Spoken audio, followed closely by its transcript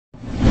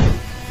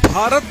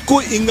भारत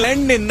को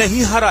इंग्लैंड ने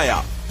नहीं हराया,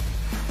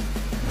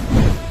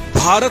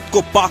 भारत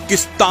को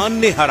पाकिस्तान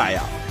ने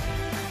हराया,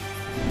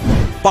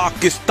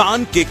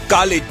 पाकिस्तान के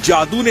काले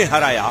जादू ने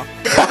हराया।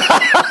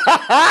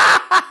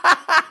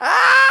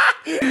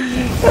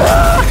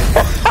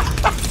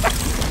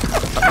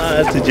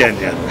 That's a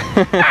genius.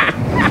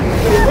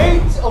 The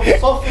weight of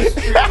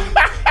sophistry.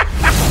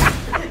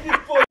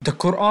 The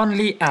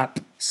Quranly app.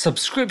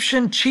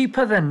 Subscription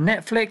cheaper than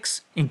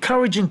Netflix,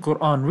 encouraging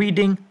Quran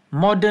reading,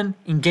 modern,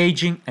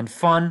 engaging and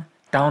fun.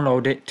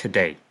 Download it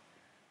today.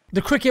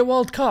 The Cricket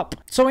World Cup.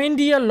 So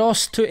India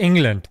lost to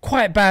England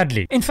quite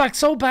badly. In fact,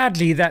 so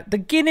badly that the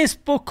Guinness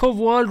Book of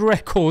World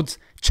Records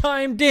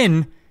chimed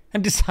in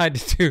and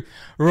decided to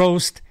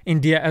roast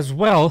India as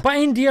well. But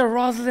India,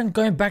 rather than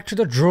going back to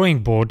the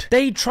drawing board,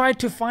 they tried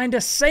to find a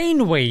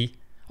sane way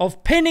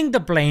of pinning the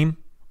blame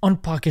on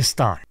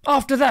Pakistan.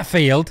 After that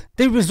failed,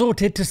 they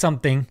resorted to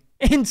something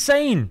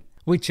insane,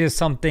 which is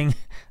something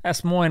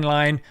that's more in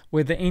line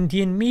with the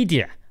Indian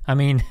media. I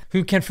mean,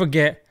 who can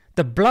forget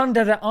the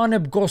blunder that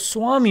Arnab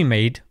Goswami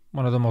made,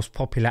 one of the most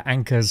popular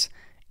anchors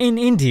in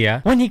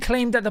India, when he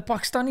claimed that the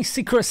Pakistani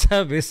Secret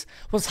Service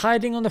was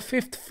hiding on the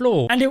 5th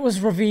floor and it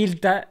was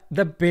revealed that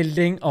the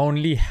building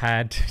only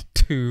had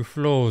 2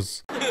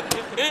 floors.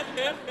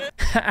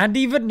 And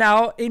even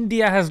now,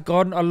 India has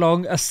gone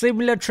along a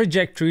similar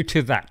trajectory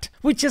to that,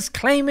 which is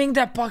claiming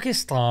that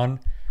Pakistan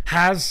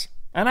has,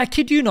 and I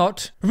kid you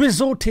not,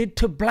 resorted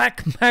to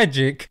black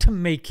magic to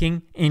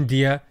making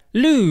India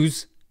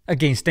lose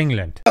against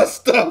England.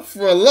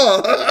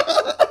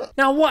 Astaghfirullah.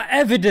 Now, what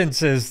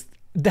evidences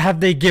have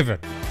they given?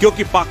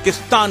 क्योंकि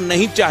पाकिस्तान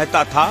नहीं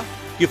चाहता था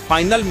कि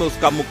final में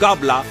उसका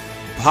मुकाबला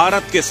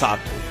भारत के साथ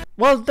हो।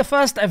 Well, the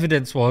first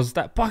evidence was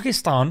that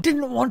Pakistan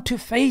didn't want to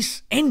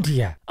face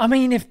India. I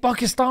mean, if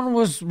Pakistan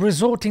was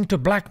resorting to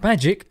black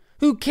magic,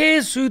 who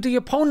cares who the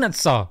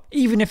opponents are,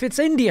 even if it's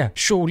India?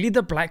 Surely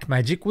the black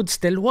magic would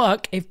still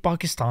work if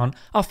Pakistan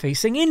are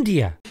facing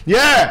India.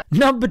 Yeah.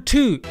 Number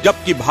 2.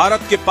 जबकि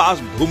भारत के पास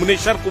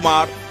भुवनेश्वर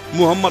कुमार,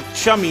 मोहम्मद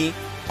शमी,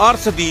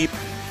 अर्शदीप,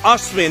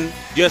 अश्विन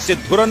जैसे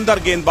धुरंधर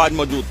गेंदबाज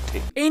मौजूद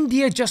थे।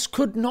 India just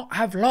could not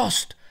have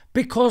lost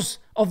because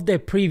of their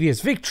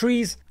previous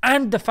victories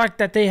and the fact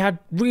that they had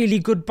really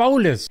good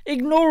bowlers,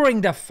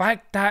 ignoring the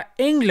fact that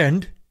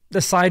England,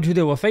 the side who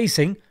they were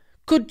facing,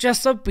 could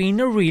just have been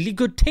a really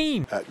good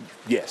team.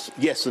 Yes,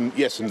 and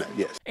no,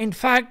 yes. In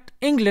fact,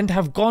 England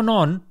have gone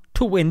on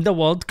to win the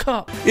World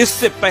Cup.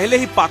 इससे पहले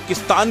ही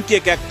पाकिस्तान की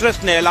एक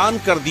actress ने ऐलान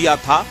कर दिया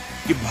था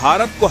कि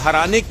भारत को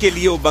हराने के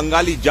लिए वो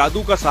बंगाली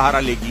जादू का सहारा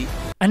लेगी।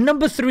 And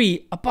number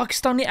 3, a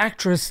Pakistani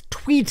actress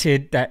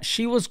tweeted that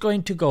she was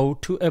going to go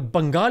to a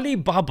Bengali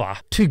Baba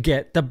to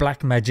get the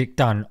black magic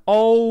done.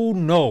 Oh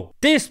no,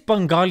 this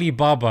Bengali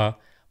Baba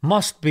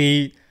must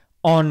be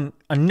on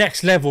a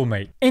next level,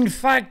 mate. In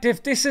fact,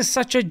 if this is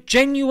such a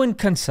genuine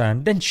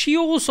concern, then she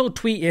also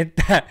tweeted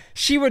that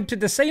she went to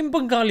the same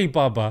Bengali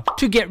Baba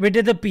to get rid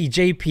of the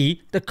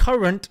BJP, the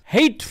current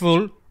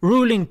hateful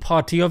ruling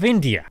party of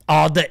India.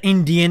 Are the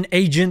Indian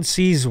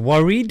agencies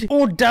worried?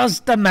 Or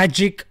does the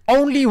magic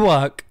only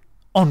work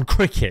on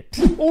cricket?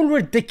 All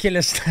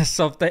ridiculousness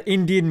of the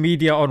Indian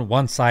media on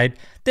one side,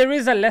 there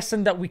is a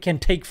lesson that we can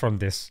take from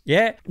this.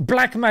 Yeah,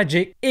 black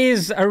magic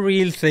is a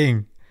real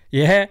thing.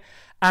 Yeah,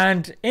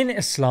 and in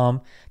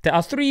Islam, there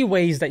are 3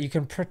 ways that you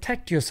can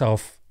protect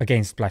yourself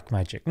against black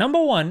magic.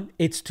 Number 1,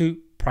 it's to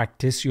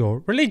practice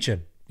your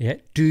religion. Yeah,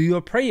 do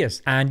your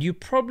prayers. And you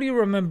probably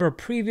remember a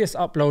previous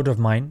upload of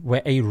mine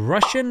where a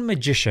Russian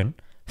magician,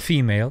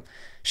 female,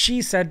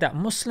 she said that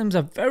Muslims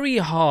are very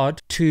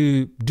hard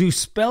to do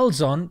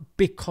spells on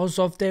because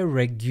of their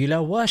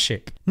regular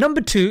worship. Number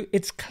 2,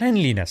 it's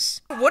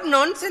cleanliness. What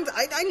nonsense,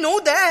 I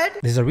know that.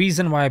 There's a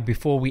reason why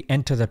before we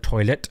enter the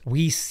toilet,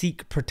 we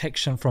seek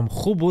protection from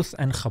khubuth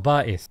and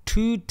khaba'ith,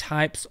 2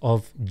 types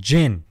of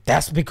jinn.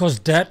 That's because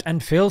dirt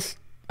and filth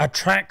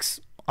attracts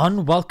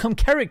unwelcome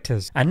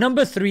characters. And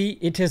number 3,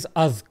 it is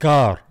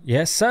azkar.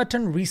 Yes,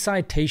 certain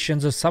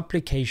recitations or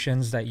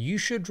supplications that you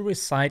should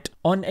recite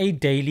on a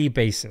daily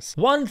basis.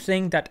 One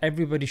thing that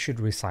everybody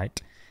should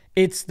recite,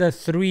 it's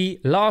the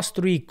last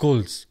three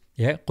quls.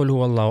 Yeah, qul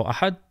huwallahu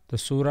ahad, the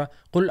surah,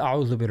 qul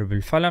a'udhu bi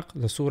rabbil falaq,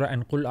 the surah,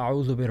 and qul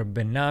a'udhu bi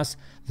rabbin nas,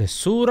 the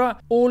surah,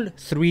 all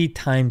 3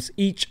 times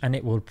each, and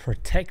it will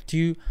protect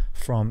you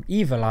from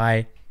evil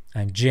eye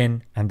and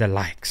jinn and the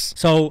likes.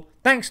 So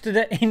thanks to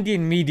the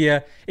Indian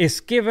media, it's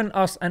given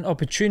us an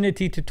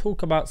opportunity to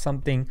talk about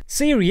something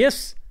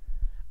serious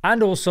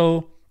and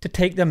also to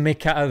take the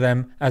mick out of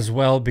them as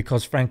well,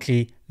 because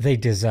frankly they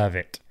deserve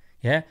it.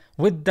 Yeah,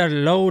 with the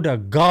load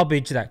of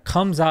garbage that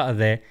comes out of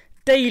there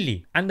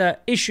daily, and the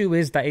issue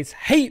is that it's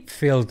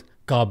hate-filled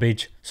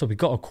garbage, so we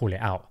got to call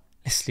it out.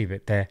 Let's leave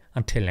it there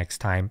until next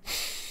time.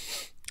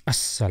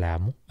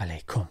 Assalamu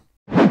alaikum.